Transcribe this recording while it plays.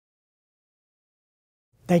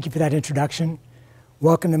Thank you for that introduction.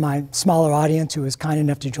 Welcome to my smaller audience who is kind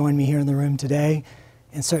enough to join me here in the room today,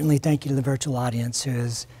 and certainly thank you to the virtual audience who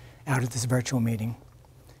is out at this virtual meeting.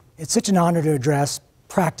 It's such an honor to address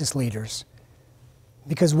practice leaders,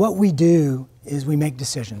 because what we do is we make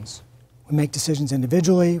decisions. We make decisions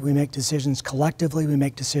individually, we make decisions collectively, we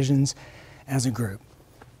make decisions as a group.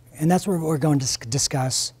 And that's what we're going to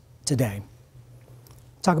discuss today.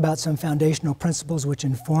 Talk about some foundational principles which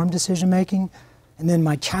inform decision making, and then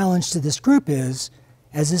my challenge to this group is,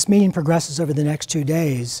 as this meeting progresses over the next 2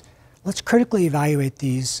 days, let's critically evaluate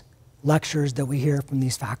these lectures that we hear from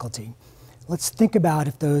these faculty. Let's think about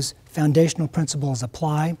if those foundational principles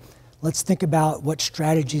apply. Let's think about what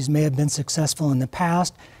strategies may have been successful in the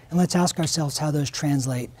past, and let's ask ourselves how those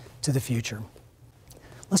translate to the future.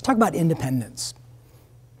 Let's talk about independence.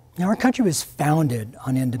 Now, our country was founded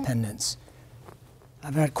on independence.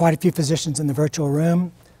 I've had quite a few physicians in the virtual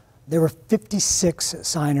room. There were 56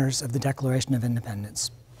 signers of the Declaration of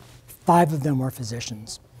Independence. 5 of them were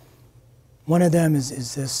physicians. One of them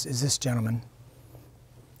is this gentleman.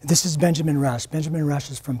 This is Benjamin Rush. Benjamin Rush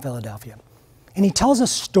is from Philadelphia. And he tells a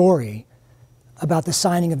story about the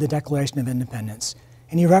signing of the Declaration of Independence.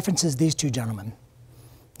 And he references these 2 gentlemen.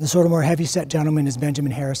 The sort of more heavy-set gentleman is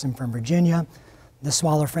Benjamin Harrison from Virginia. The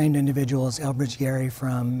smaller-framed individual is Elbridge Gerry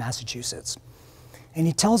from Massachusetts. And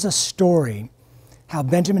he tells a story how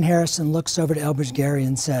Benjamin Harrison looks over to Elbridge Gerry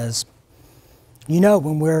and says, you know,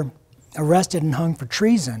 when we're arrested and hung for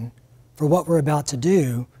treason for what we're about to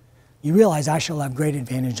do, you realize I shall have great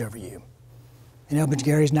advantage over you. And Elbridge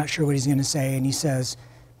Gerry's not sure what he's going to say, and he says,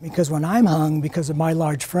 because when I'm hung, because of my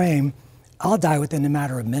large frame, I'll die within a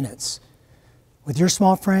matter of minutes. With your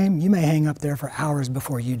small frame, you may hang up there for hours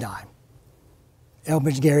before you die.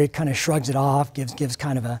 Elbridge Gerry kind of shrugs it off, gives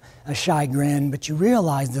kind of a shy grin, but you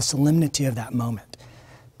realize the solemnity of that moment,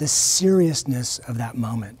 the seriousness of that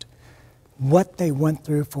moment, what they went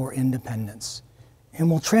through for independence.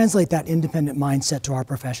 And we'll translate that independent mindset to our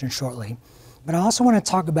profession shortly. But I also want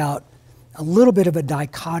to talk about a little bit of a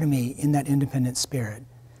dichotomy in that independent spirit,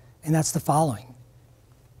 and that's the following.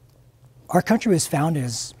 Our country was founded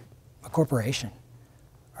as a corporation.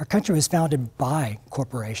 Our country was founded by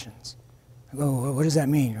corporations. Oh, what does that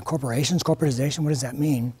mean? Corporations, corporatization, what does that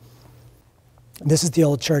mean? This is the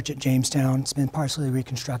old church at Jamestown. It's been partially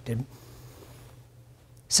reconstructed.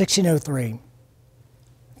 1603,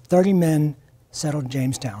 30 men settled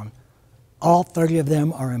Jamestown. All 30 of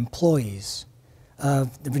them are employees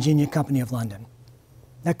of the Virginia Company of London.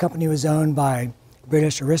 That company was owned by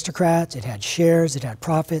British aristocrats. It had shares, it had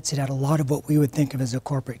profits, it had a lot of what we would think of as a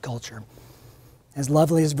corporate culture. As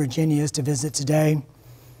lovely as Virginia is to visit today,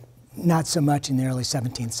 not so much in the early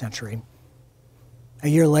 17th century. A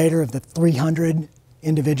year later, of the 300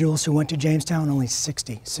 individuals who went to Jamestown, only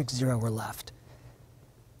 60 were left.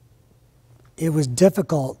 It was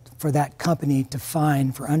difficult for that company to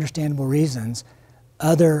find, for understandable reasons,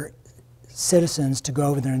 other citizens to go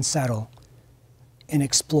over there and settle and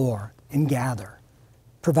explore and gather,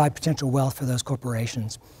 provide potential wealth for those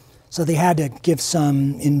corporations. So they had to give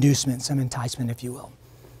some inducement, some enticement, if you will.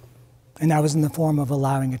 And that was in the form of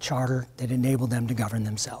allowing a charter that enabled them to govern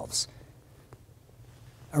themselves.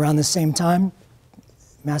 Around the same time,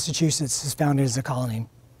 Massachusetts is founded as a colony.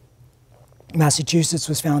 Massachusetts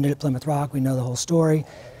was founded at Plymouth Rock. We know the whole story.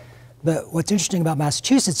 But what's interesting about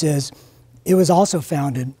Massachusetts is it was also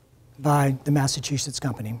founded by the Massachusetts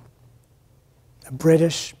Company, a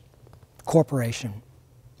British corporation,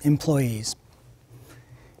 employees.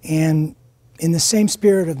 And in the same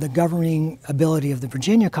spirit of the governing ability of the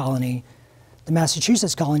Virginia colony, the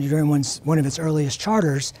Massachusetts colony, during one of its earliest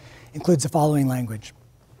charters, includes the following language.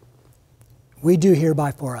 We do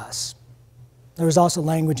hereby for us. There was also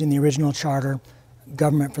language in the original charter,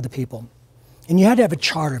 government for the people. And you had to have a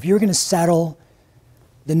charter. If you were going to settle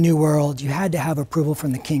the New World, you had to have approval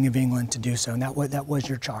from the King of England to do so, and that was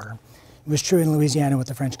your charter. It was true in Louisiana with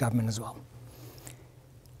the French government as well.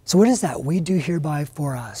 So what is that? We do hereby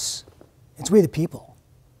for us. It's we the people.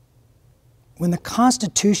 When the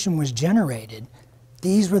Constitution was generated,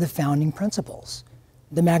 these were the founding principles.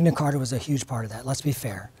 The Magna Carta was a huge part of that, let's be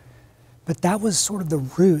fair. But that was sort of the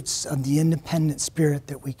roots of the independent spirit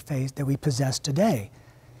that we possess today.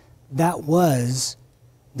 That was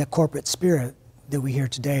the corporate spirit that we hear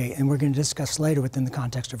today, and we're going to discuss later within the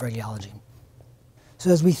context of radiology. So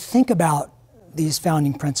as we think about these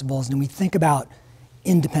founding principles and we think about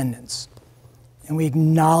independence, and we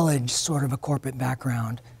acknowledge sort of a corporate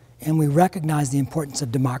background, and we recognize the importance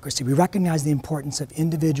of democracy, we recognize the importance of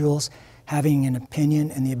individuals having an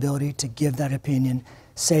opinion and the ability to give that opinion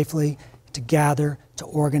safely, to gather, to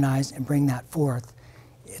organize, and bring that forth.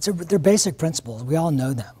 they're basic principles. We all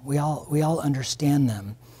know them. We all understand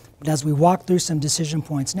them. But as we walk through some decision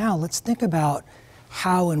points now, let's think about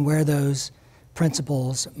how and where those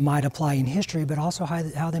principles might apply in history, but also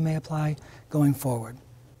how they may apply going forward.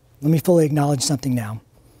 Let me fully acknowledge something now.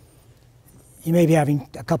 You may be having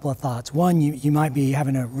a couple of thoughts. One, you might be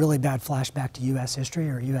having a really bad flashback to U.S. history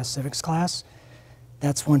or U.S. civics class.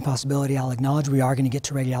 That's one possibility I'll acknowledge. We are going to get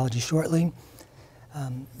to radiology shortly.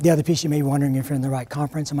 The other piece, you may be wondering if you're in the right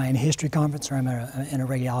conference. Am I in a history conference or am I in a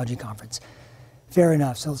radiology conference? Fair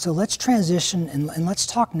enough. So let's transition and let's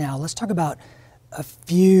talk now. Let's talk about a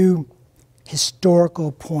few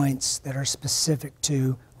historical points that are specific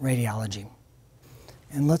to radiology.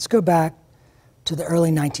 And let's go back to the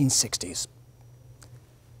early 1960s.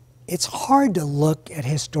 It's hard to look at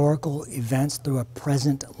historical events through a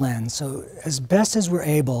present lens. So as best as we're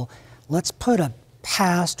able, let's put a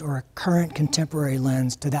past or a current contemporary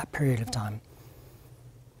lens to that period of time.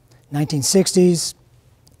 1960s,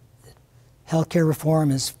 healthcare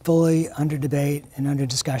reform is fully under debate and under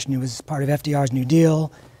discussion. It was part of FDR's New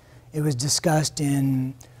Deal. It was discussed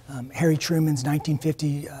in Harry Truman's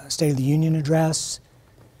 1950 State of the Union address.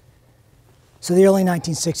 So the early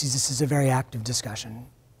 1960s, this is a very active discussion,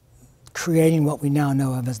 creating what we now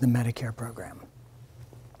know of as the Medicare program.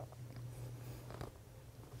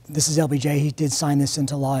 This is LBJ. He did sign this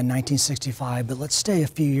into law in 1965, but let's stay a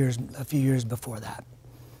few years before that.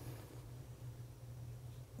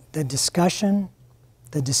 The discussion,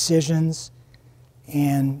 the decisions,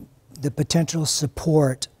 and the potential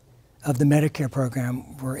support of the Medicare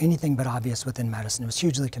program were anything but obvious within medicine. It was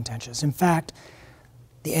hugely contentious. In fact,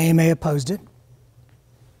 the AMA opposed it.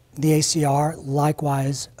 The ACR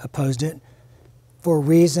likewise opposed it for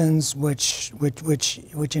reasons which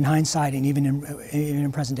in hindsight and even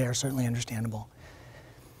in present day are certainly understandable.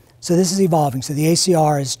 So this is evolving. So the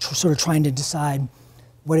ACR is sort of trying to decide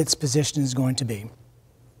what its position is going to be.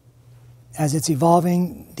 As it's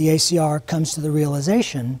evolving, the ACR comes to the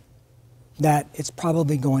realization that it's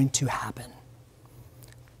probably going to happen.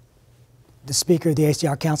 The speaker of the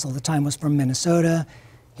ACR Council at the time was from Minnesota.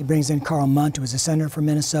 He brings in Carl Munt, who was a senator from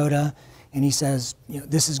Minnesota, and he says,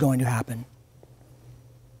 this is going to happen.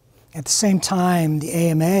 At the same time, the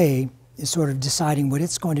AMA is sort of deciding what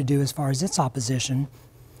it's going to do as far as its opposition.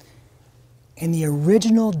 And the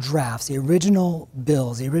original drafts, the original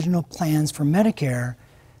bills, the original plans for Medicare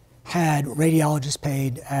had radiologists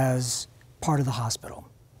paid as part of the hospital.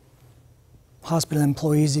 Hospital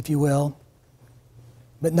employees, if you will,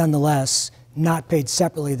 but nonetheless, not paid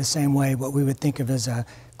separately the same way what we would think of as a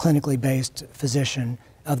clinically based physician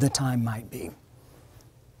of the time might be.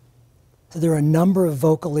 So there were a number of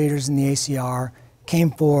vocal leaders in the ACR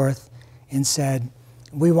came forth and said,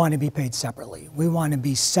 we want to be paid separately. We want to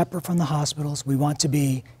be separate from the hospitals. We want to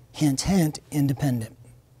be, hint, hint, independent.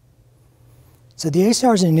 So the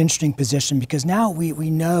ACR is in an interesting position because now we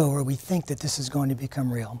know or we think that this is going to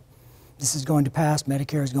become real. This is going to pass.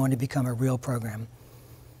 Medicare is going to become a real program.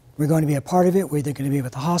 We're going to be a part of it. We're either going to be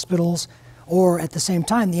with the hospitals or at the same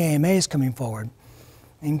time the AMA is coming forward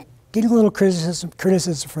and getting a little criticism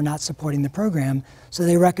for not supporting the program. So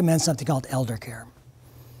they recommend something called elder care,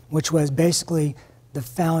 which was basically the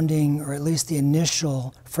founding or at least the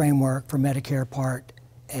initial framework for Medicare Part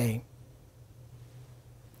A,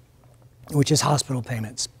 which is hospital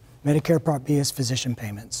payments. Medicare Part B is physician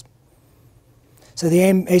payments. So the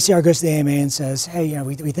ACR goes to the AMA and says, hey,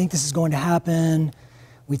 we think this is going to happen.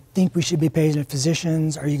 We think we should be paid as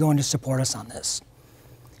physicians. Are you going to support us on this?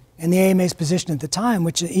 And the AMA's position at the time,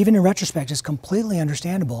 which even in retrospect is completely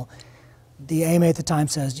understandable, the AMA at the time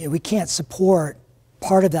says, we can't support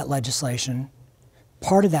part of that legislation,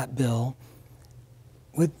 part of that bill,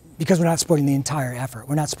 because we're not supporting the entire effort.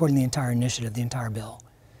 We're not supporting the entire initiative, the entire bill.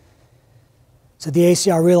 So the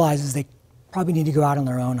ACR realizes they probably need to go out on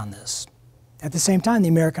their own on this. At the same time, the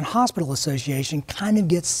American Hospital Association kind of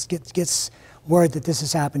gets word that this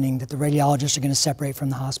is happening, that the radiologists are going to separate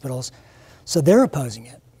from the hospitals. So they're opposing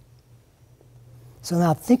it. So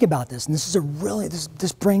now think about this, and this is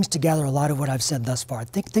this brings together a lot of what I've said thus far.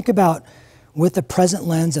 Think about, with the present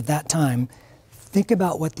lens of that time, think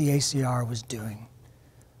about what the ACR was doing.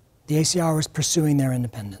 The ACR was pursuing their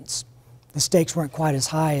independence. The stakes weren't quite as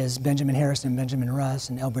high as Benjamin Harrison and Benjamin Russ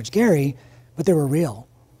and Elbridge Gerry, but they were real.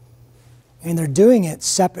 And they're doing it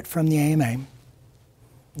separate from the AMA.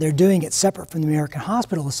 They're doing it separate from the American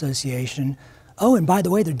Hospital Association. Oh, and by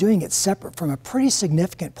the way, they're doing it separate from a pretty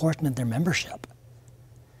significant portion of their membership.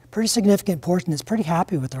 Pretty significant portion that's pretty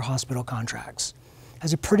happy with their hospital contracts,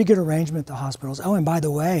 has a pretty good arrangement with the hospitals. Oh, and by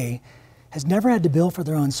the way, has never had to bill for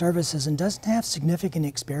their own services and doesn't have significant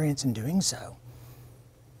experience in doing so.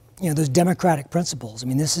 those democratic principles. I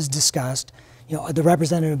mean, this is discussed. The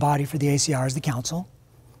representative body for the ACR is the council.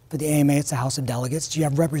 For the AMA, it's the House of Delegates. You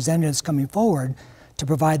have representatives coming forward to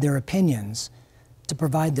provide their opinions, to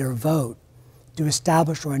provide their vote, to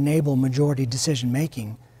establish or enable majority decision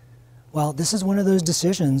making. Well, this is one of those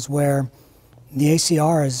decisions where the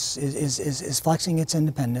ACR is flexing its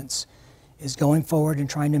independence, is going forward and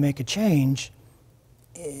trying to make a change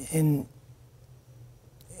in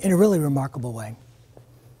a really remarkable way.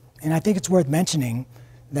 And I think it's worth mentioning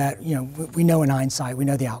that, we know in hindsight, we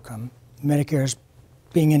know the outcome. Medicare's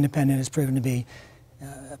being independent has proven to be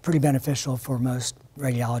pretty beneficial for most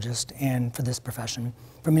radiologists and for this profession,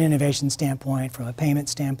 from an innovation standpoint, from a payment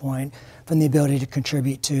standpoint, from the ability to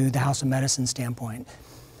contribute to the House of Medicine standpoint.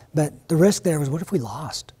 But the risk there was, what if we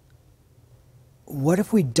lost? What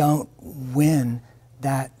if we don't win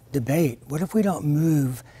that debate? What if we don't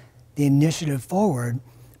move the initiative forward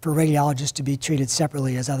for radiologists to be treated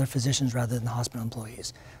separately as other physicians rather than hospital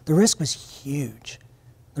employees? The risk was huge.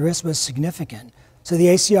 The risk was significant. So the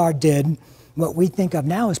ACR did what we think of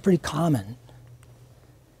now as pretty common.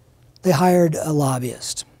 They hired a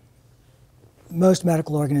lobbyist. Most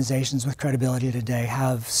medical organizations with credibility today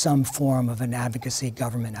have some form of an advocacy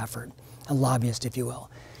government effort, a lobbyist, if you will.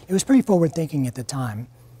 It was pretty forward-thinking at the time.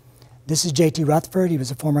 This is J.T. Rutherford. He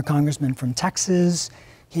was a former congressman from Texas.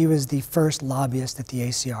 He was the first lobbyist that the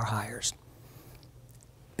ACR hires.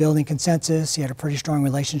 Building consensus, he had a pretty strong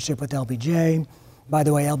relationship with LBJ. By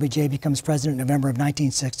the way, LBJ becomes president in November of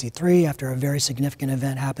 1963 after a very significant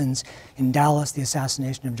event happens in Dallas, the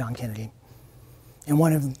assassination of John Kennedy. And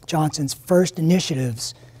one of Johnson's first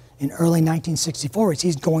initiatives in early 1964 is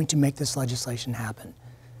he's going to make this legislation happen.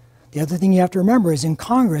 The other thing you have to remember is in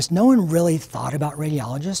Congress, no one really thought about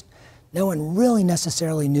radiologists. No one really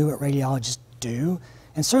necessarily knew what radiologists do.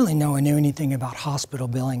 And certainly no one knew anything about hospital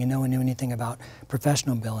billing, and no one knew anything about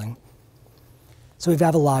professional billing. So we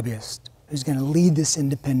have a lobbyist who's going to lead this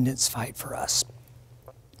independence fight for us.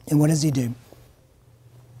 And what does he do?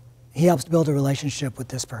 He helps build a relationship with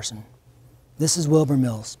this person. This is Wilbur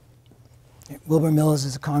Mills. Wilbur Mills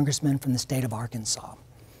is a congressman from the state of Arkansas.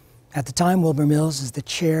 At the time, Wilbur Mills is the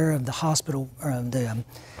chair of the House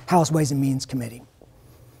Ways and Means Committee.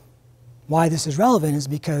 Why this is relevant is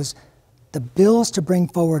because the bills to bring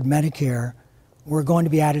forward Medicare were going to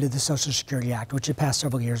be added to the Social Security Act, which had passed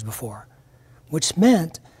several years before, which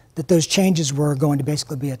meant that those changes were going to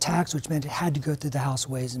basically be a tax, which meant it had to go through the House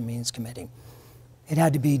Ways and Means Committee. It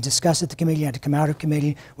had to be discussed at the committee, it had to come out of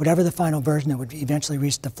committee, whatever the final version that would eventually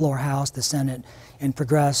reach the floor House, the Senate, and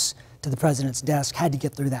progress to the president's desk had to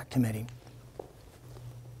get through that committee.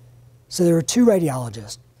 So there were two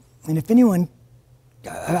radiologists, and if anyone,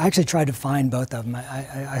 I actually tried to find both of them.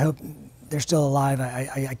 I hope they're still alive.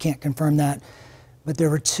 I can't confirm that, but there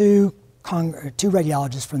were two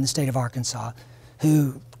radiologists from the state of Arkansas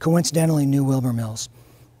who coincidentally knew Wilbur Mills.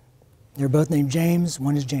 They're both named James.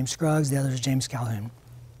 One is James Scruggs, the other is James Calhoun.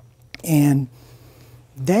 And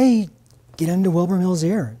they get into Wilbur Mills'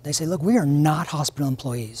 ear. They say, look, we are not hospital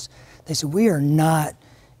employees. They said, we are not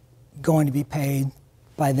going to be paid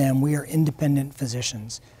by them. We are independent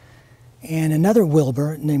physicians. And another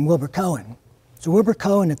Wilbur named Wilbur Cohen. So Wilbur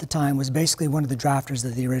Cohen at the time was basically one of the drafters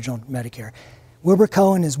of the original Medicare. Wilbur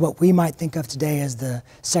Cohen is what we might think of today as the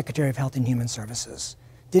Secretary of Health and Human Services.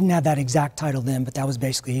 Didn't have that exact title then, but that was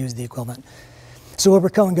basically, he was the equivalent. So Wilbur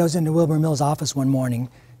Cohen goes into Wilbur Mills' office one morning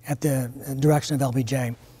at the direction of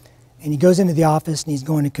LBJ. And he goes into the office and he's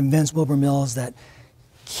going to convince Wilbur Mills that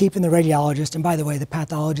keeping the radiologist, and by the way, the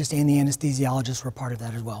pathologist and the anesthesiologist were part of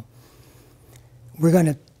that as well. We're going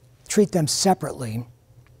to treat them separately.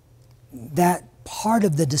 That part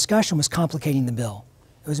of the discussion was complicating the bill.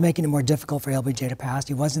 It was making it more difficult for LBJ to pass.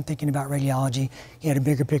 He wasn't thinking about radiology. He had a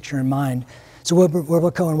bigger picture in mind. So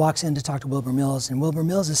Wilbur Cohen walks in to talk to Wilbur Mills, and Wilbur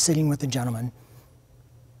Mills is sitting with a gentleman,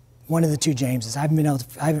 one of the two Jameses. I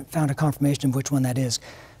haven't found a confirmation of which one that is.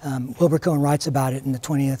 Wilbur Cohen writes about it in the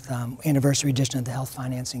 20th anniversary edition of the Health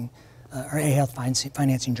Financing, or A Health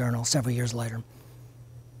Financing Journal several years later.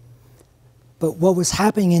 But what was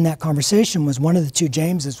happening in that conversation was one of the two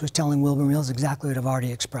Jameses was telling Wilbur Mills exactly what I've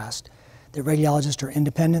already expressed. That radiologists are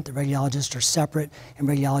independent, that radiologists are separate, and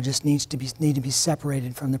radiologists need to be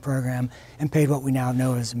separated from the program and paid what we now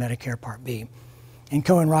know as Medicare Part B. And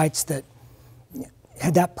Cohen writes that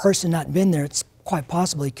had that person not been there, it's quite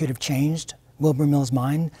possible he could have changed Wilbur Mills'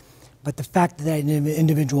 mind. But the fact that that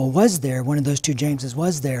individual was there, one of those two Jameses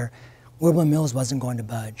was there, Wilbur Mills wasn't going to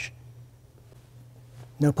budge.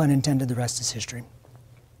 No pun intended, the rest is history.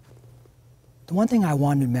 The one thing I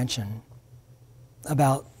wanted to mention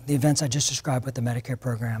about the events I just described with the Medicare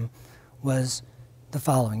program was the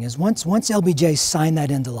following, is once LBJ signed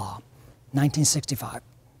that into law, 1965,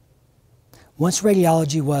 once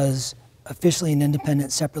radiology was officially an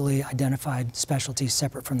independent, separately identified specialty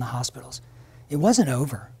separate from the hospitals, it wasn't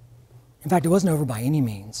over. In fact, it wasn't over by any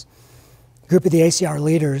means. A group of the ACR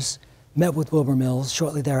leaders met with Wilbur Mills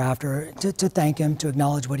shortly thereafter to thank him, to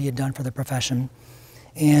acknowledge what he had done for the profession.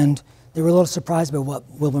 And they were a little surprised by what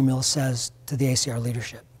Wilbur Mills says to the ACR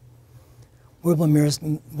leadership. Wilbur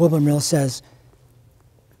Mills says,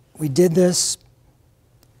 we did this,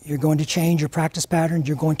 you're going to change your practice patterns,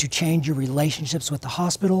 you're going to change your relationships with the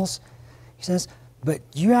hospitals. He says, but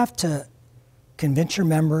you have to convince your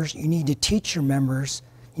members, you need to teach your members,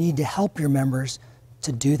 you need to help your members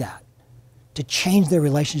to do that, to change their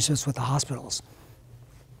relationships with the hospitals.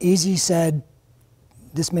 Easy said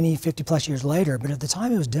this many 50-plus years later, but at the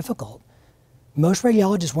time it was difficult. Most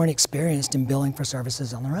radiologists weren't experienced in billing for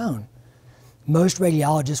services on their own. Most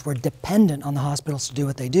radiologists were dependent on the hospitals to do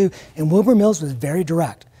what they do, and Wilbur Mills was very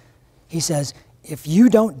direct. He says, if you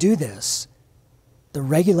don't do this, the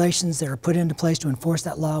regulations that are put into place to enforce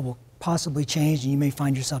that law will possibly change, and you may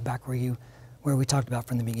find yourself back where we talked about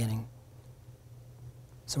from the beginning.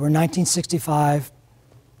 So we're in 1965.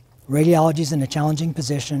 Radiology is in a challenging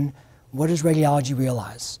position. What does radiology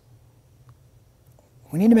realize?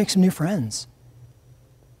 We need to make some new friends.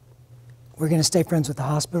 We're going to stay friends with the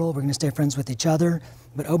hospital. We're going to stay friends with each other.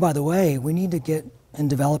 But oh, by the way, we need to get and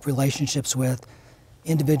develop relationships with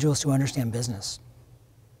individuals who understand business.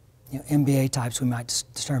 You know, MBA types we might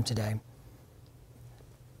term today.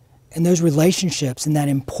 And those relationships and that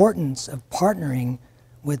importance of partnering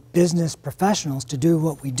with business professionals to do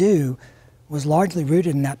what we do was largely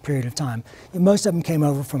rooted in that period of time. And most of them came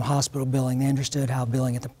over from hospital billing. They understood how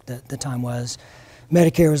billing at the time was.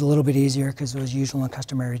 Medicare was a little bit easier because it was usual and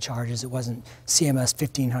customary charges. It wasn't CMS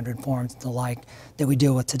 1500 forms and the like that we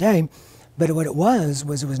deal with today. But what it was it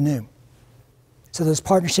was new. So those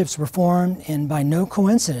partnerships were formed, and by no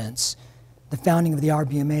coincidence, the founding of the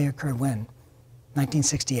RBMA occurred when?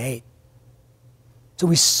 1968. So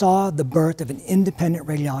we saw the birth of an independent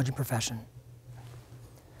radiology profession.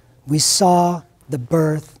 We saw the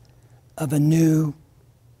birth of a new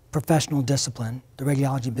professional discipline, the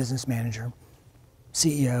radiology business manager,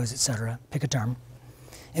 CEOs, et cetera, pick a term.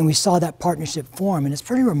 And we saw that partnership form, and it's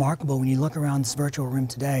pretty remarkable when you look around this virtual room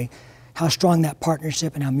today, how strong that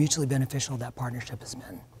partnership and how mutually beneficial that partnership has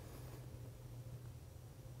been.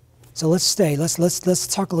 So let's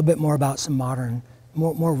talk a little bit more about some modern,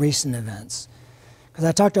 more recent events. Because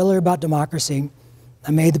I talked earlier about democracy.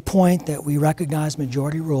 I made the point that we recognize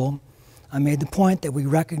majority rule. I made the point that we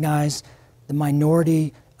recognize the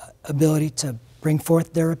minority ability to bring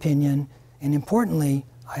forth their opinion. And importantly,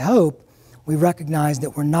 I hope, we recognize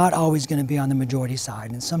that we're not always going to be on the majority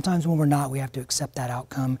side. And sometimes when we're not, we have to accept that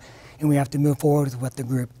outcome and we have to move forward with what the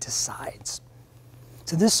group decides.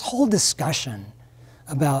 So this whole discussion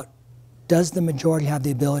about does the majority have the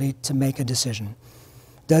ability to make a decision?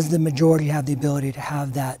 Does the majority have the ability to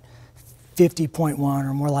have that 50.1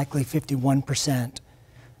 or more likely 51%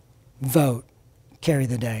 vote carry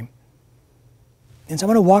the day? And so I'm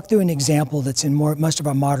going to walk through an example that's in most of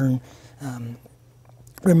our modern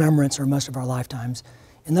remembrance or most of our lifetimes.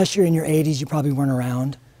 Unless you're in your 80s, you probably weren't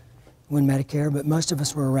around when Medicare, but most of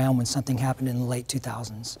us were around when something happened in the late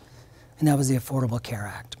 2000s, and that was the Affordable Care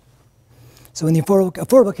Act. So in the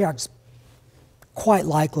Affordable Care Act is quite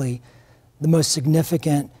likely the most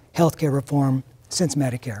significant healthcare reform since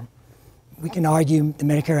Medicare. We can argue the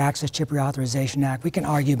Medicare Access Chip Reauthorization Act, we can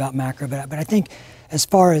argue about MACRA, but I think as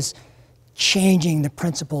far as changing the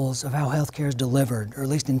principles of how healthcare is delivered, or at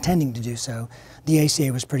least intending to do so, the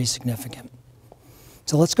ACA was pretty significant.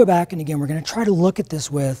 So let's go back, and again, we're going to try to look at this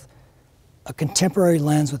with a contemporary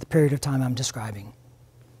lens with the period of time I'm describing.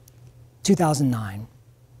 2009.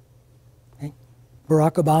 Okay.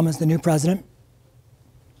 Barack Obama is the new president.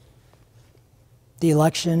 The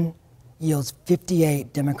election yields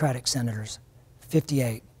 58 Democratic senators.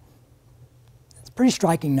 58. It's a pretty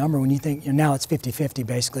striking number when you think, now it's 50-50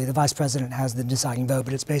 basically. The vice president has the deciding vote,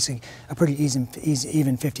 but it's basically a pretty even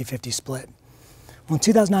 50-50 split. Well, in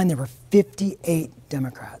 2009, there were 58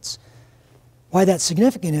 Democrats. Why that's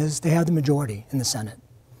significant is they have the majority in the Senate.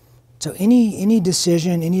 So any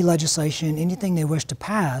decision, any legislation, anything they wish to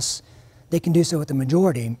pass, they can do so with the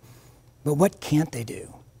majority. But what can't they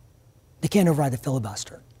do? They can't override the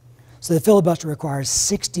filibuster. So the filibuster requires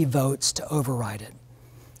 60 votes to override it.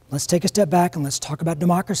 Let's take a step back and let's talk about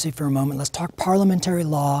democracy for a moment. Let's talk parliamentary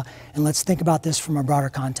law, and let's think about this from a broader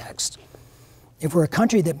context. If we're a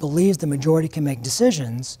country that believes the majority can make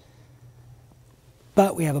decisions,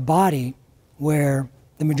 but we have a body where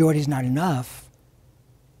the majority is not enough,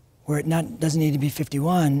 where it doesn't need to be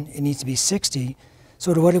 51, it needs to be 60.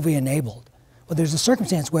 So what have we enabled? Well, there's a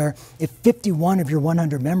circumstance where if 51 of your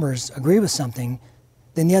 100 members agree with something,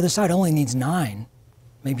 then the other side only needs 9,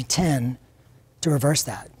 maybe 10, to reverse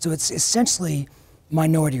that. So it's essentially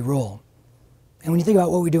minority rule. And when you think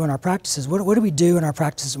about what we do in our practices, what do we do in our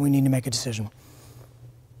practices when we need to make a decision?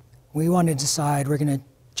 We want to decide we're going to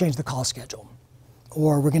change the call schedule,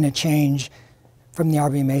 or we're going to change from the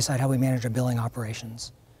RBMA side how we manage our billing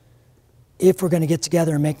operations. If we're going to get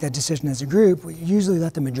together and make that decision as a group, we usually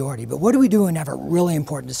let the majority. But what do we do when we have a really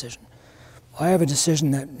important decision? Well, I have a decision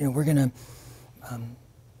that we're going to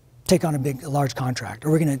take on a large contract, or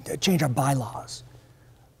we're going to change our bylaws,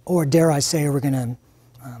 or dare I say, we're going to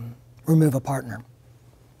remove a partner.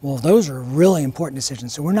 Well, those are really important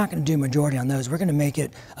decisions, so we're not going to do majority on those. We're going to make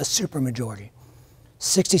it a supermajority,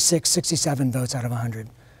 66, 67 votes out of 100,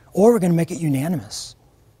 or we're going to make it unanimous.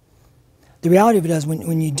 The reality of it is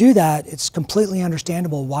when you do that, it's completely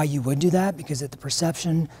understandable why you would do that, because the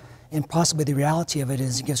perception and possibly the reality of it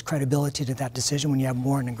is it gives credibility to that decision when you have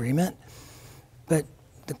more in agreement. But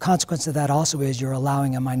the consequence of that also is you're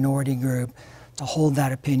allowing a minority group to hold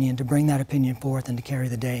that opinion, to bring that opinion forth and to carry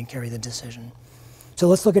the day and carry the decision. So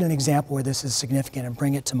let's look at an example where this is significant and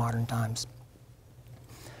bring it to modern times.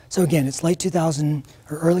 So again, it's late 2000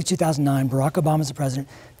 or early 2009, Barack Obama's the president,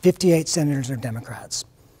 58 senators are Democrats.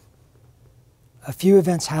 A few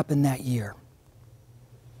events happened that year.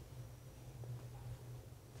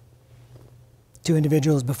 2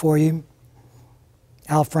 individuals before you,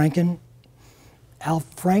 Al Franken. Al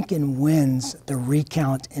Franken wins the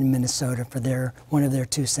recount in Minnesota for one of their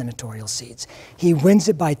 2 senatorial seats. He wins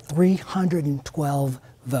it by 312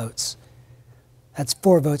 votes. That's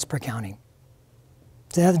 4 votes per county.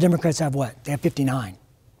 So now the Democrats have what? They have 59.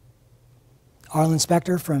 Arlen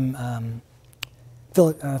Specter from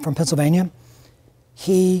Pennsylvania,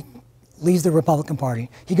 he leaves the Republican Party.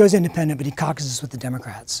 He goes independent, but he caucuses with the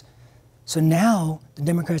Democrats. So now the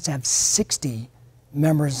Democrats have 60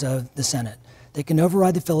 members of the Senate. They can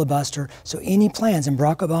override the filibuster, so any plans, and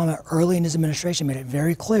Barack Obama early in his administration made it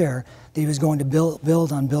very clear that he was going to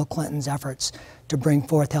build on Bill Clinton's efforts to bring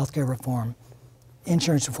forth health care reform,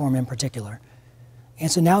 insurance reform in particular. And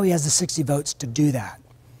so now he has the 60 votes to do that.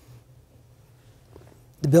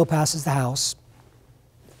 The bill passes the House.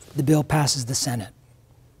 The bill passes the Senate.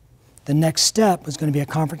 The next step was going to be a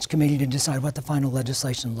conference committee to decide what the final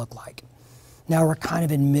legislation looked like. Now we're kind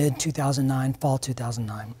of in mid-2009, fall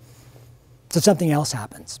 2009. So something else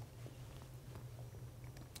happens.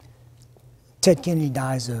 Ted Kennedy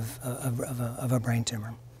dies of a brain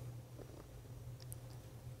tumor.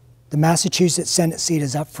 The Massachusetts Senate seat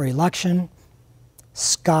is up for election.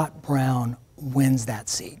 Scott Brown wins that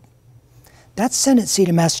seat. That Senate seat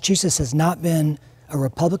in Massachusetts has not been a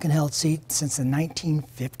Republican-held seat since the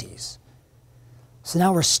 1950s. So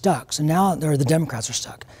now we're stuck. So now, or the Democrats are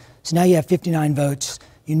stuck. So now you have 59 votes.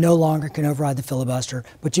 You no longer can override the filibuster,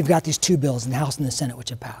 but you've got these 2 bills in the House and the Senate which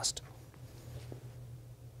have passed.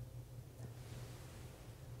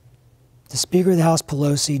 The Speaker of the House,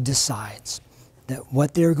 Pelosi, decides that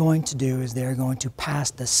what they're going to do is they're going to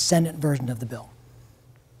pass the Senate version of the bill.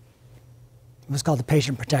 It was called the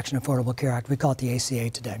Patient Protection Affordable Care Act. We call it the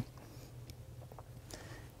ACA today.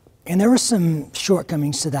 And there were some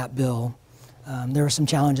shortcomings to that bill. There were some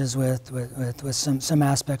challenges with some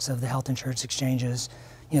aspects of the health insurance exchanges,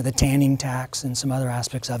 the tanning tax and some other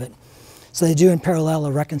aspects of it. So they do in parallel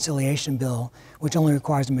a reconciliation bill, which only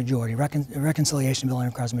requires a majority. A reconciliation bill only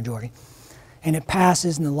requires a majority. And it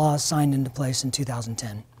passes and the law is signed into place in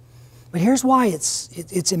 2010. But here's why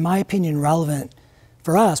it's in my opinion, relevant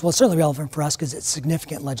for us. Well, it's certainly relevant for us because it's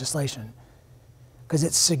significant legislation. Because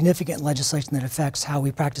it's significant legislation that affects how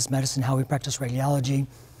we practice medicine, how we practice radiology.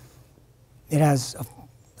 It has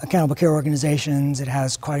accountable care organizations. It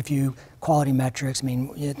has quite a few quality metrics. I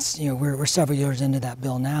mean, it's we're several years into that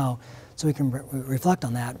bill now, so we can reflect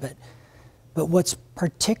on that. But what's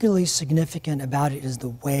particularly significant about it is the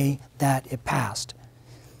way that it passed.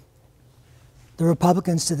 The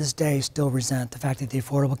Republicans to this day still resent the fact that the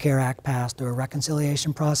Affordable Care Act passed through a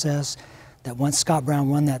reconciliation process, that once Scott Brown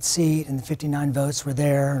won that seat and the 59 votes were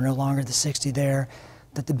there, or no longer the 60 there,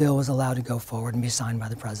 that the bill was allowed to go forward and be signed by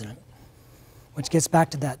the president. Which gets back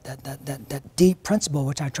to that deep principle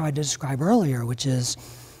which I tried to describe earlier, which is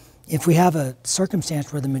if we have a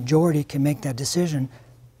circumstance where the majority can make that decision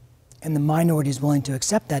and the minority is willing to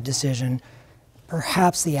accept that decision,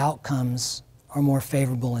 perhaps the outcomes are more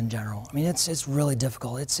favorable in general. I mean, it's really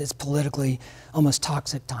difficult. It's politically almost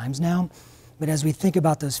toxic times now. But as we think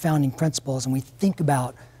about those founding principles and we think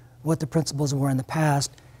about what the principles were in the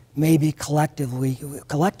past, maybe collectively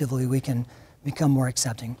we can become more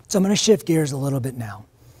accepting. So I'm going to shift gears a little bit now.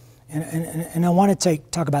 And I want to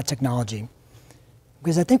talk about technology,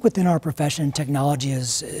 because I think within our profession, technology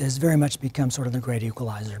has very much become sort of the great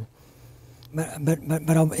equalizer. But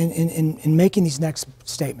in making these next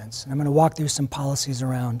statements, and I'm going to walk through some policies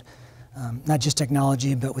around not just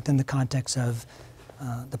technology, but within the context of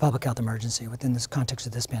the public health emergency, within this context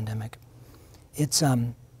of this pandemic. It's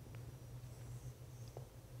not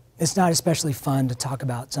especially fun to talk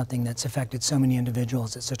about something that's affected so many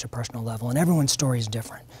individuals at such a personal level, and everyone's story is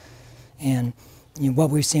different. And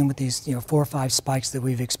what we've seen with these 4 or 5 spikes that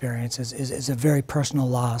we've experienced is a very personal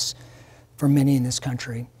loss for many in this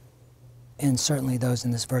country, and certainly those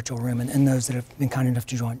in this virtual room, and those that have been kind enough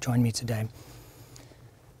to join me today.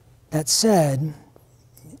 That said,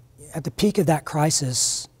 at the peak of that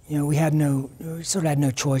crisis, we sort of had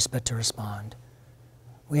no choice but to respond.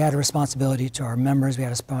 We had a responsibility to our members, we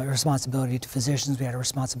had a responsibility to physicians, we had a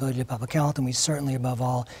responsibility to public health, and we certainly, above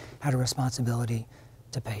all, had a responsibility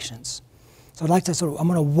to patients. So I'd like to I'm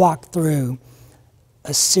going to walk through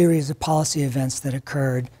a series of policy events that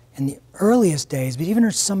occurred in the earliest days, but even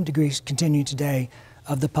to some degree continue today,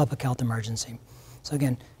 of the public health emergency. So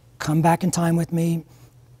again, come back in time with me,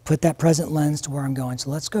 put that present lens to where I'm going. So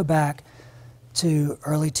let's go back to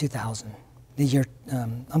early 2000,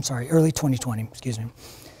 early 2020, excuse me.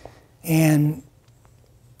 And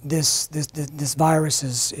this virus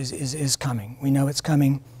is coming. We know it's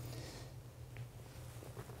coming.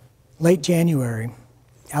 Late January,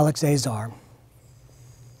 Alex Azar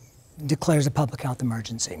declares a public health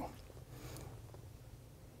emergency.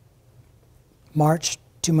 March,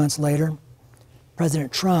 2 months later,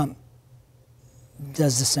 President Trump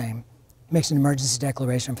does the same, makes an emergency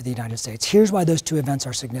declaration for the United States. Here's why those 2 events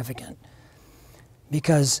are significant.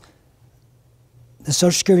 Because the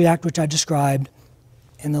Social Security Act, which I described,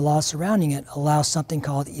 and the law surrounding it, allows something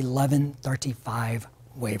called 1135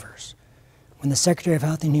 waivers. When the Secretary of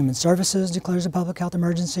Health and Human Services declares a public health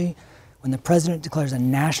emergency, when the President declares a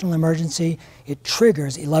national emergency, it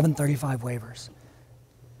triggers 1135 waivers.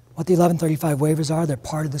 What the 1135 waivers are, they're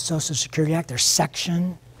part of the Social Security Act, they're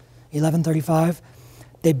Section 1135.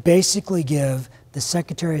 They basically give the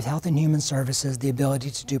Secretary of Health and Human Services the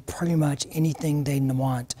ability to do pretty much anything they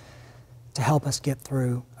want to help us get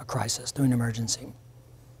through a crisis, through an emergency.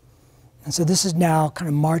 And so this is now kind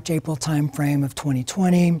of March, April timeframe of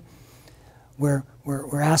 2020. We're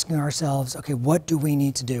asking ourselves, okay, what do we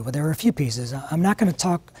need to do? Well, there are a few pieces. I'm not going to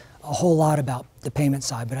talk a whole lot about the payment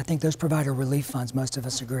side, but I think those provider relief funds, most of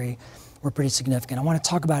us agree, were pretty significant. I want to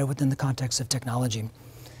talk about it within the context of technology.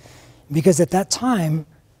 Because at that time,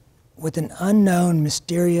 with an unknown,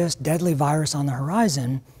 mysterious, deadly virus on the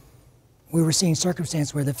horizon, we were seeing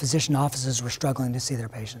circumstances where the physician offices were struggling to see their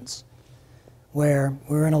patients, where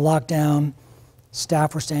we were in a lockdown,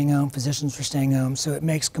 staff were staying home, physicians were staying home, so it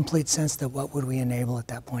makes complete sense that what would we enable at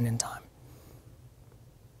that point in time?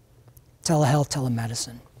 Telehealth,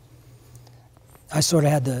 telemedicine. I sort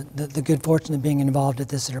of had the good fortune of being involved at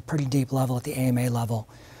this at a pretty deep level, at the AMA level,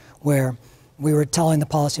 where we were telling the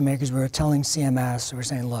policymakers, we were telling CMS, we were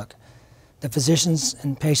saying, look, the physicians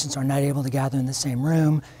and patients are not able to gather in the same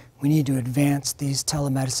room. We need to advance these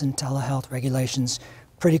telemedicine, telehealth regulations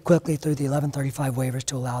pretty quickly through the 1135 waivers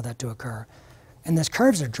to allow that to occur. And those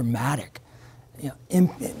curves are dramatic.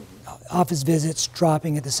 Office visits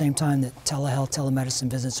dropping at the same time that telehealth, telemedicine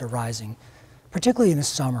visits are rising, particularly in the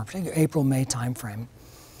summer, particularly April, May timeframe.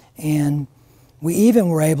 And we even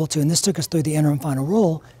were able to, and this took us through the interim final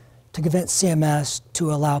rule, to convince CMS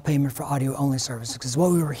to allow payment for audio-only services. Because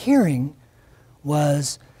what we were hearing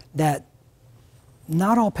was that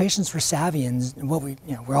not all patients were savvy, and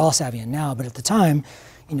we're all savvy in now, but at the time,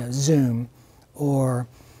 Zoom or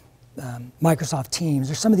Microsoft Teams,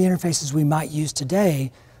 or some of the interfaces we might use today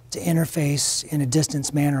to interface in a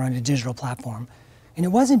distance manner on a digital platform. And it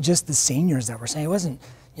wasn't just the seniors that were saying, it wasn't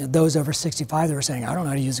those over 65 that were saying, I don't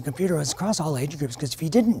know how to use a computer. It was across all age groups, because if you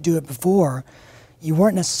didn't do it before, you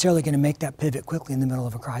weren't necessarily going to make that pivot quickly in the middle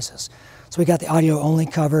of a crisis. So we got the audio only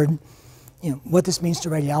covered. What this means to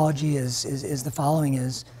radiology is the following: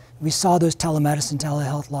 is we saw those telemedicine,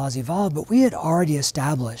 telehealth laws evolve, but we had already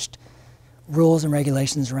established rules and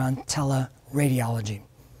regulations around teleradiology.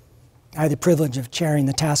 I had the privilege of chairing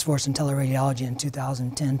the task force in teleradiology in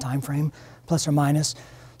 2010 timeframe, plus or minus.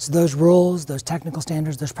 So those rules, those technical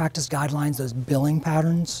standards, those practice guidelines, those billing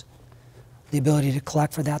patterns, the ability to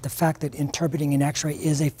collect for that, the fact that interpreting an x-ray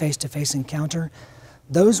is a face-to-face encounter,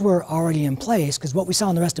 those were already in place, because what we saw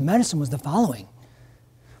in the rest of medicine was the following,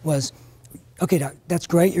 was, okay, doc, that's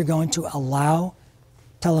great, you're going to allow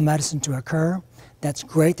telemedicine to occur. That's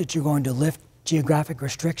great that you're going to lift geographic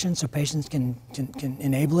restrictions so patients can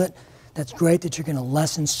enable it. That's great that you're going to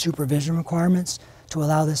lessen supervision requirements to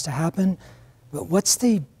allow this to happen. But what's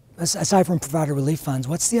the, aside from provider relief funds,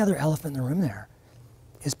 what's the other elephant in the room there?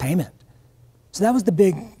 Is payment. So that was the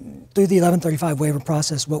big, through the 1135 waiver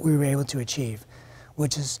process, what we were able to achieve,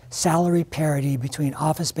 which is salary parity between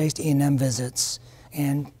office-based E&M visits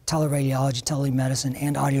and teleradiology, telemedicine,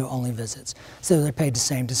 and audio-only visits. So they're paid the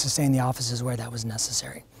same to sustain the offices where that was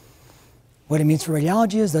necessary. What it means for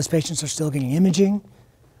radiology is those patients are still getting imaging.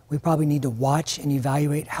 We probably need to watch and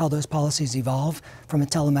evaluate how those policies evolve from a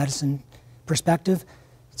telemedicine perspective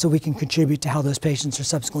so we can contribute to how those patients are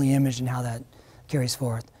subsequently imaged and how that carries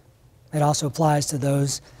forth. It also applies to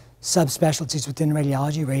those subspecialties within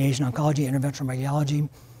radiology, radiation oncology, interventional radiology,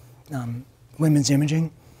 women's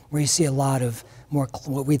imaging, where you see a lot of more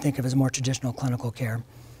what we think of as more traditional clinical care.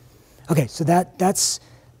 Okay, so that's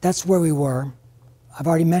where we were. I've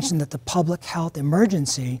already mentioned that the public health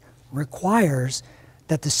emergency requires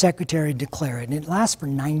that the secretary declare it, and it lasts for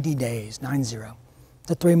 90 days, 90.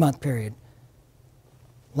 It's a 3-month period.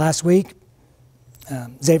 Last week,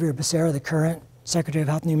 Xavier Becerra, the current Secretary of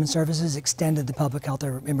Health and Human Services, extended the public health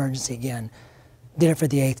emergency again, did it for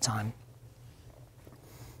the 8th time.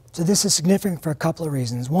 So this is significant for a couple of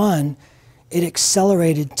reasons. One, it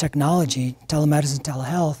accelerated technology, telemedicine,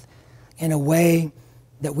 telehealth, in a way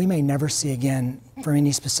that we may never see again for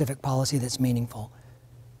any specific policy that's meaningful.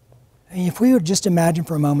 I mean, if we would just imagine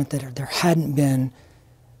for a moment that there hadn't been,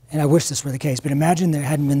 and I wish this were the case, but imagine there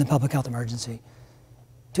hadn't been the public health emergency.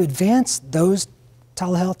 To advance those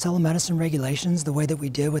telehealth, telemedicine regulations the way that we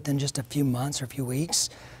did within just a few months or a few weeks,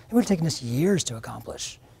 it would have taken us years to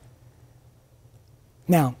accomplish.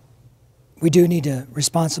 Now, we do need to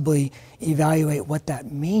responsibly evaluate what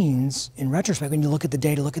that means in retrospect. When you look at the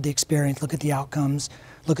data, look at the experience, look at the outcomes,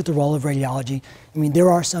 look at the role of radiology. I mean, there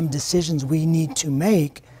are some decisions we need to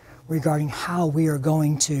make regarding how we are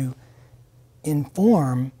going to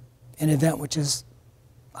inform an event which is,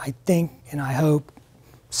 I think and I hope,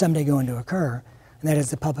 someday going to occur, and that is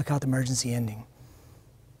the public health emergency ending.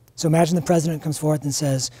 So imagine the president comes forth and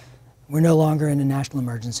says, we're no longer in a national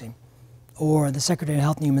emergency. Or the Secretary of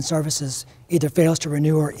Health and Human Services either fails to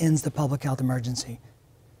renew or ends the public health emergency.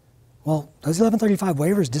 Well, those 1135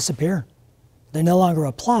 waivers disappear. They no longer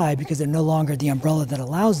apply because they're no longer, the umbrella that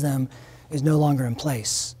allows them is no longer in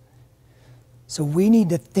place. So we need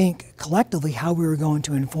to think collectively how we were going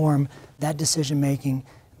to inform that decision making,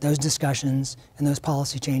 those discussions, and those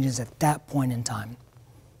policy changes at that point in time.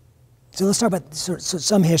 So let's talk about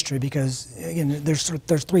some history because, again,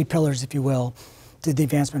 there's 3 pillars, if you will, to the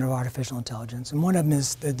advancement of artificial intelligence. And one of them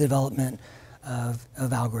is the development of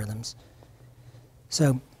algorithms.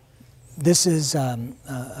 So this is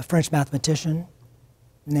a French mathematician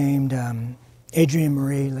named Adrien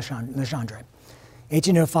Marie Legendre.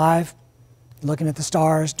 1805, looking at the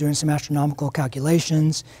stars, doing some astronomical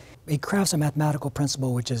calculations, he crafts a mathematical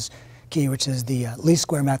principle which is key, which is the least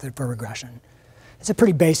square method for regression. It's a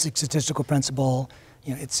pretty basic statistical principle.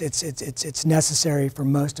 You know, it's necessary for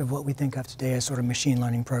most of what we think of today as sort of machine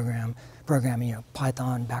learning programming, you know,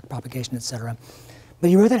 Python, backpropagation, et cetera.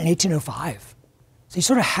 But he wrote that in 1805. So he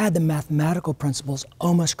sort of had the mathematical principles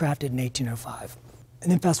almost crafted in 1805.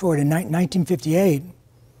 And then fast forward in 1958,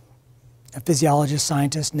 a physiologist,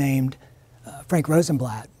 scientist named Frank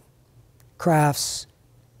Rosenblatt crafts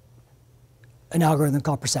an algorithm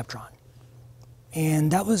called perceptron.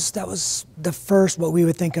 And that was the first, what we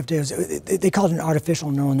would think of as, they called it an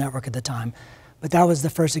artificial neural network at the time, but that was the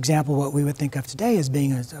first example of what we would think of today as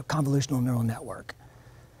being a convolutional neural network.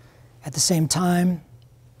 At the same time,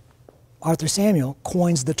 Arthur Samuel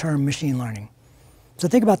coins the term machine learning. So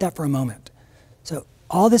think about that for a moment. So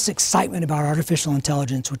all this excitement about artificial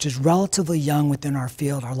intelligence, which is relatively young within our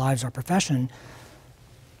field, our lives, our profession,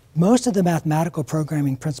 most of the mathematical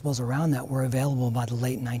programming principles around that were available by the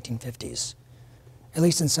late 1950s. At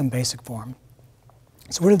least in some basic form.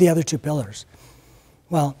 So what are the other 2 pillars?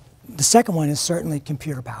 Well, the second one is certainly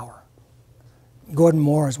computer power. Gordon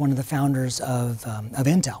Moore is one of the founders of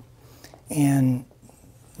Intel, and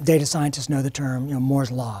data scientists know the term, you know,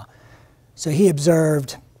 Moore's law. So he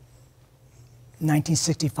observed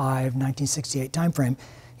 1965, 1968 timeframe.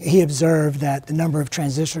 He observed that the number of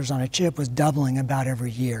transistors on a chip was doubling about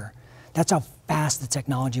every year. That's how fast the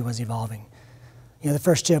technology was evolving. You know, the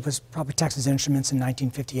first chip was probably Texas Instruments in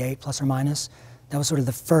 1958, plus or minus. That was sort of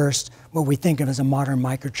the first, what we think of as a modern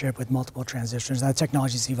microchip with multiple transistors. That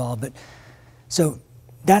technology's evolved, but so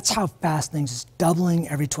that's how fast things is doubling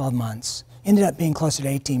every 12 months. Ended up being closer to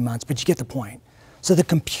 18 months, but you get the point. So the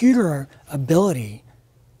computer ability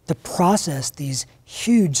to process these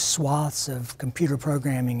huge swaths of computer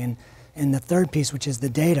programming and the third piece, which is the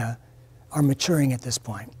data, are maturing at this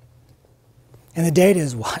point. And the data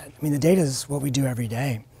is what? I mean, the data is what we do every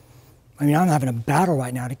day. I mean, I'm having a battle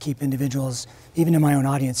right now to keep individuals, even in my own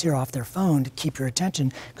audience here, off their phone to keep your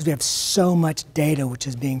attention because we have so much data which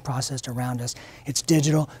is being processed around us. It's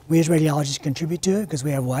digital. We as radiologists contribute to it because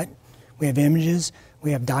we have what? We have images,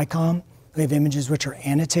 we have DICOM, we have images which are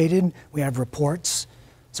annotated, we have reports.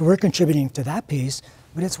 So we're contributing to that piece,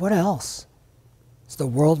 but it's what else? It's the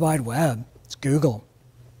World Wide Web, it's Google,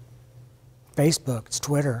 Facebook, it's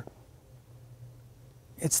Twitter.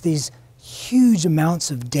 It's these huge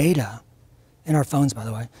amounts of data, in our phones by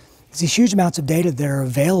the way, it's these huge amounts of data that are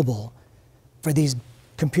available for these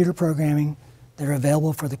computer programming, that are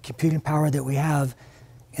available for the computing power that we have,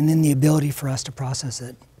 and then the ability for us to process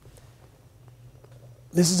it.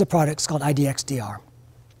 This is a product, it's called IDXDR.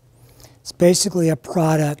 It's basically a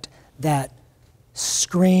product that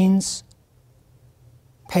screens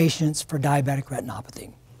patients for diabetic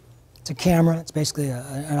retinopathy. It's a camera, it's basically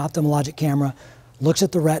an ophthalmologic camera, looks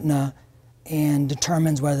at the retina and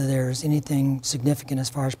determines whether there's anything significant as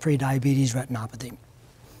far as pre-diabetes retinopathy.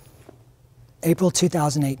 April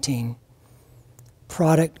 2018,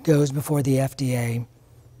 product goes before the FDA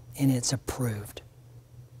and it's approved.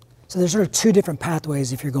 So there's sort of two different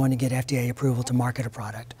pathways if you're going to get FDA approval to market a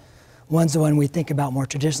product. One's the one we think about more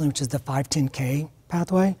traditionally, which is the 510K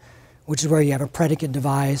pathway, which is where you have a predicate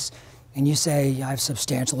device and you say, I have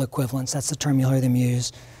substantial equivalence, that's the term you'll hear them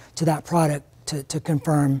use, to that product to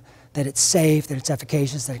confirm that it's safe, that it's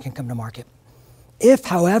efficacious, that it can come to market. If,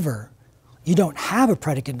 however, you don't have a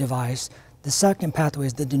predicate device, the second pathway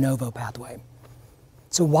is the de novo pathway.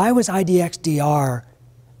 So why was IDXDR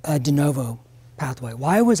a de novo pathway?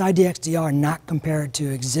 Why was IDXDR not compared to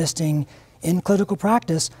existing, in clinical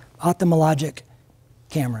practice, ophthalmologic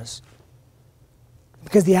cameras?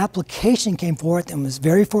 Because the application came forth and was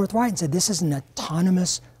very forthright and said this is an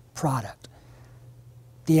autonomous product.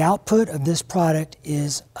 The output of this product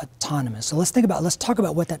is autonomous. So let's talk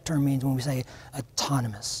about what that term means when we say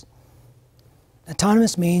autonomous.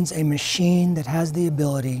 Autonomous means a machine that has the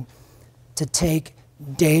ability to take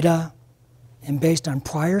data and based on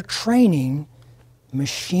prior training,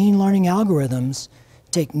 machine learning algorithms,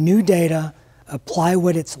 take new data, apply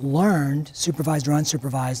what it's learned, supervised or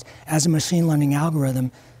unsupervised, as a machine learning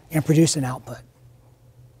algorithm and produce an output.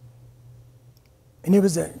 And it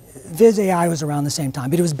was Viz AI was around the same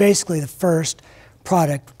time, but it was basically the first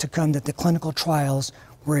product to come that the clinical trials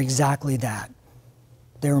were exactly that.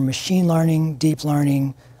 They were machine learning, deep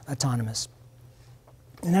learning, autonomous.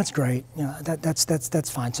 And that's great, you know, that's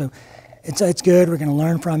fine. So it's good, we're gonna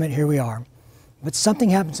learn from it, here we are. But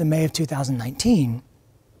something happens in May of 2019,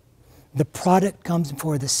 the product comes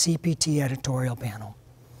before the CPT editorial panel.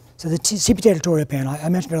 So the CPT editorial panel, I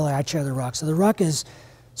mentioned earlier I chair the RUC. So the RUC is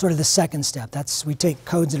sort of the second step. That's, we take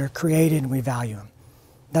codes that are created and we value them.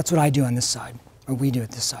 That's what I do on this side, or we do at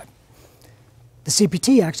this side. The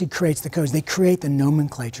CPT actually creates the codes. They create the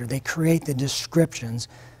nomenclature. They create the descriptions.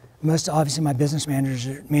 Most obviously my business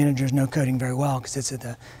managers know coding very well because it's at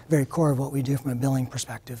the very core of what we do from a billing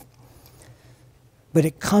perspective. But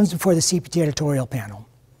it comes before the CPT editorial panel,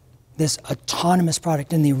 this autonomous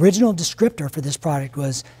product. And the original descriptor for this product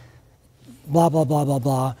was blah, blah, blah, blah,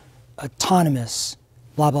 blah, autonomous,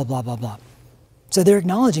 blah, blah, blah, blah, blah. So they're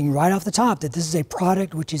acknowledging right off the top that this is a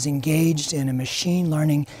product which is engaged in a machine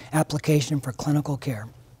learning application for clinical care.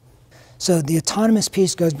 So the autonomous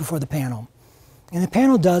piece goes before the panel. And the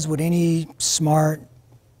panel does what any smart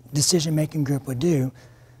decision-making group would do.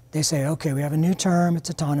 They say, okay, we have a new term, it's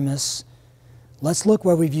autonomous. Let's look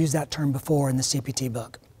where we've used that term before in the CPT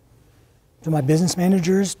book. So my business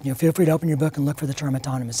managers, feel free to open your book and look for the term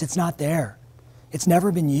autonomous. It's not there. It's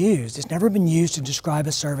never been used. It's never been used to describe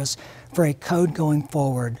a service for a code going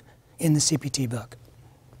forward in the CPT book.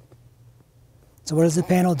 So what does the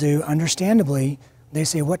panel do? Understandably, they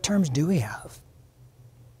say, what terms do we have?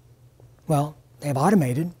 Well, they have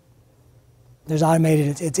automated. There's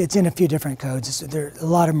automated, it's in a few different codes. A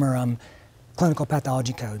lot of them are clinical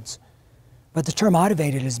pathology codes. But the term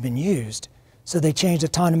automated has been used. So they changed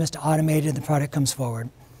autonomous to automated and the product comes forward.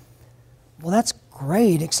 Well, that's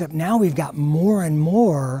great, except now we've got more and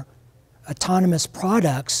more autonomous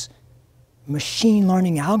products, machine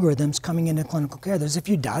learning algorithms coming into clinical care. There's a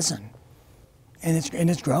few dozen, and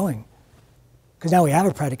it's growing. Because now we have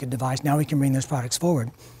a predicate device, now we can bring those products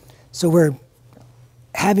forward. So we're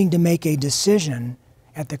having to make a decision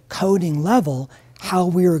at the coding level how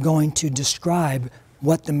we are going to describe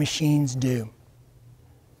what the machines do.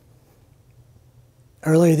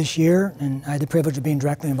 Earlier this year, and I had the privilege of being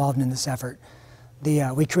directly involved in this effort,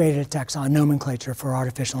 we created a taxon nomenclature for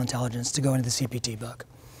artificial intelligence to go into the CPT book.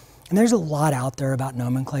 And there's a lot out there about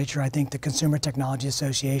nomenclature. I think the Consumer Technology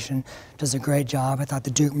Association does a great job. I thought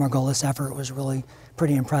the Duke Margolis effort was really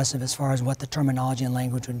pretty impressive as far as what the terminology and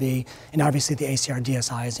language would be. And obviously the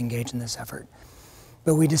ACR-DSI is engaged in this effort.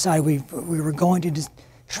 But we decided we were going to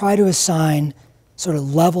try to assign sort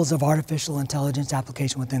of levels of artificial intelligence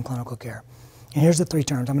application within clinical care. And here's the three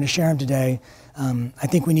terms. I'm going to share them today. I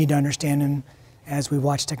think we need to understand them as we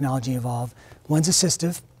watch technology evolve. One's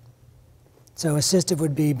assistive. So assistive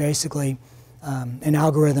would be basically an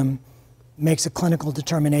algorithm, makes a clinical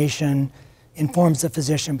determination, informs the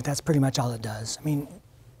physician, but that's pretty much all it does. I mean,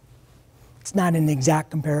 it's not an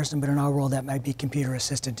exact comparison, but in our world that might be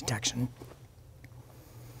computer-assisted detection.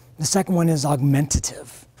 The second one is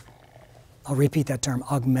augmentative. I'll repeat that term,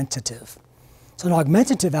 augmentative. So an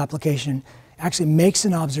augmentative application actually makes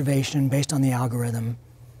an observation based on the algorithm,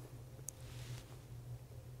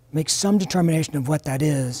 makes some determination of what that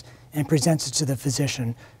is, and presents it to the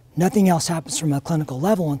physician. Nothing else happens from a clinical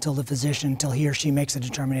level until he or she makes a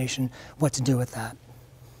determination what to do with that.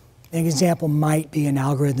 An example might be an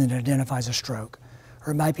algorithm that identifies a stroke,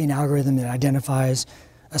 or it might be an algorithm that identifies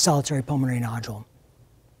a solitary pulmonary nodule.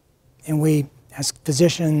 And we, as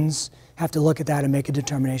physicians, have to look at that and make a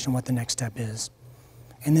determination what the next step is.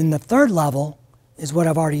 And then the third level is what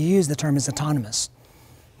I've already used, the term is autonomous,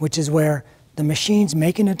 which is where the machine's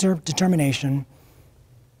making a determination,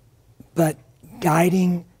 but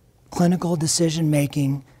guiding clinical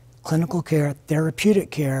decision-making, clinical care,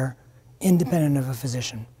 therapeutic care, independent of a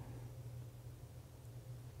physician.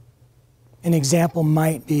 An example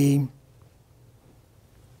might be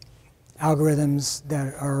algorithms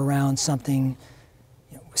that are around something,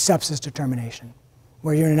 sepsis determination,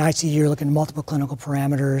 where you're in an ICU, you're looking at multiple clinical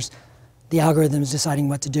parameters, the algorithm is deciding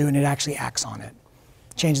what to do, and it actually acts on it.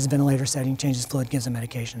 Changes the ventilator setting, changes fluid, gives a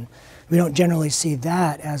medication. We don't generally see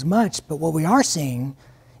that as much, but what we are seeing,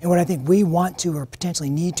 and what I think we want to or potentially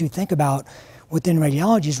need to think about within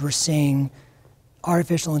radiology is we're seeing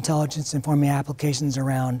artificial intelligence informing applications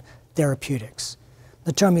around therapeutics.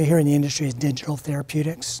 The term you'll hear in the industry is digital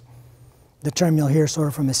therapeutics. The term you'll hear sort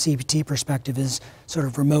of from a CPT perspective is sort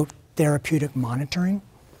of remote therapeutic monitoring,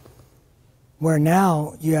 where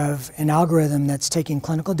now you have an algorithm that's taking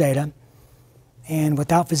clinical data and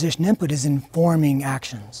without physician input is informing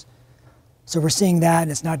actions. So we're seeing that,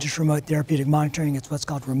 and it's not just remote therapeutic monitoring, it's what's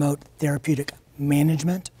called remote therapeutic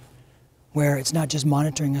management, where it's not just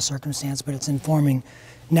monitoring a circumstance, but it's informing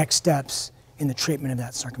next steps in the treatment of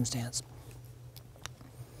that circumstance.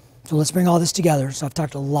 So let's bring all this together. So I've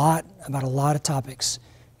talked a lot about a lot of topics.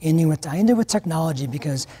 I ended with technology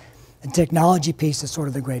because the technology piece is sort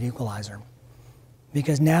of the great equalizer.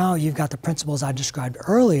 Because now you've got the principles I described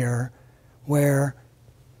earlier where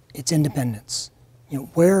it's independence.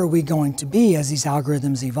 Where are we going to be as these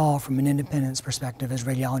algorithms evolve from an independence perspective as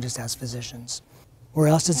radiologists, as physicians? Where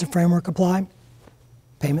else does the framework apply?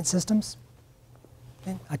 Payment systems.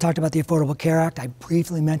 Okay. I talked about the Affordable Care Act. I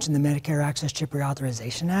briefly mentioned the Medicare Access Chip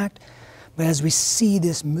Reauthorization Act. But as we see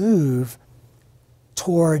this move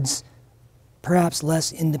towards perhaps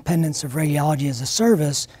less independence of radiology as a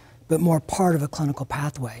service, but more part of a clinical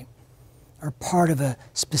pathway, or part of a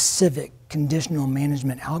specific conditional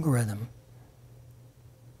management algorithm,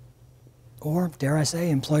 or, dare I say,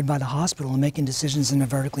 employed by the hospital in making decisions in a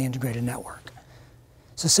vertically integrated network.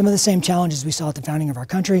 So some of the same challenges we saw at the founding of our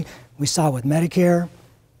country, we saw with Medicare,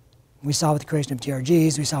 we saw with the creation of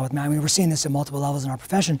DRGs, we saw with, we're seeing this at multiple levels in our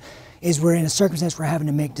profession, is we're in a circumstance where we're having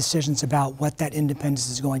to make decisions about what that independence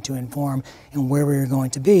is going to inform and where we're going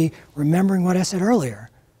to be, remembering what I said earlier,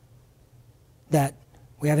 that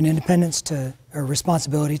we have an independence to, or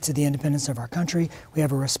responsibility to the independence of our country. We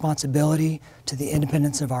have a responsibility to the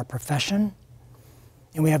independence of our profession.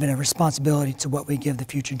 And we have a responsibility to what we give the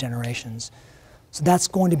future generations. So that's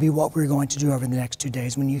going to be what we're going to do over the next 2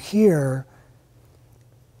 days. When you hear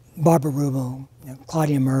Barbara Rubel,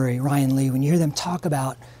 Claudia Murray, Ryan Lee, when you hear them talk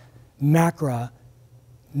about MACRA,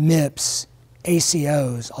 MIPS,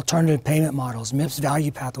 ACOs, alternative payment models, MIPS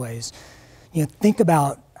value pathways, think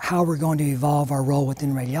about how we're going to evolve our role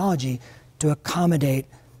within radiology to accommodate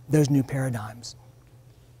those new paradigms.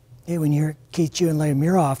 When you hear Keith Chu and Leah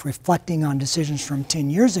Miroff reflecting on decisions from 10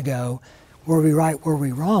 years ago, were we right, were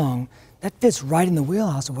we wrong, that fits right in the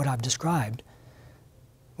wheelhouse of what I've described.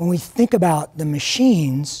 When we think about the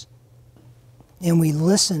machines and we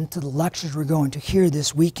listen to the lectures we're going to hear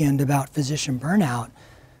this weekend about physician burnout,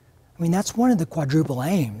 that's one of the quadruple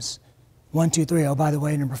aims. 1, 2, 3, oh, by the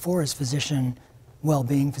way, number 4 is physician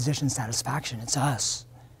well-being, physician satisfaction. It's us.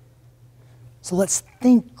 So let's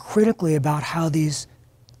think critically about how these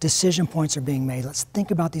decision points are being made. Let's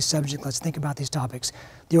think about these subjects. Let's think about these topics.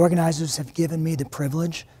 The organizers have given me the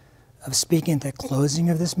privilege of speaking at the closing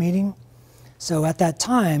of this meeting. So at that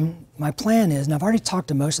time, my plan is, and I've already talked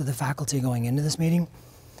to most of the faculty going into this meeting,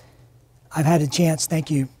 I've had a chance, thank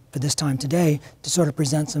you for this time today, to sort of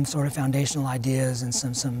present some sort of foundational ideas and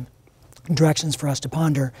some directions for us to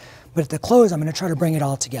ponder. But at the close, I'm going to try to bring it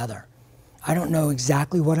all together. I don't know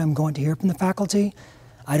exactly what I'm going to hear from the faculty.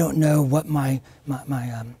 I don't know what my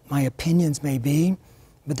opinions may be,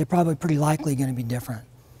 but they're probably pretty likely going to be different.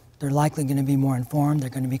 They're likely going to be more informed. They're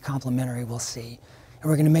going to be complementary, we'll see. And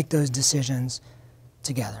we're going to make those decisions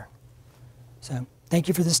together. So thank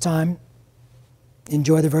you for this time.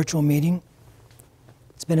 Enjoy the virtual meeting.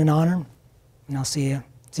 It's been an honor, and I'll see you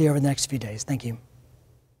over the next few days. Thank you.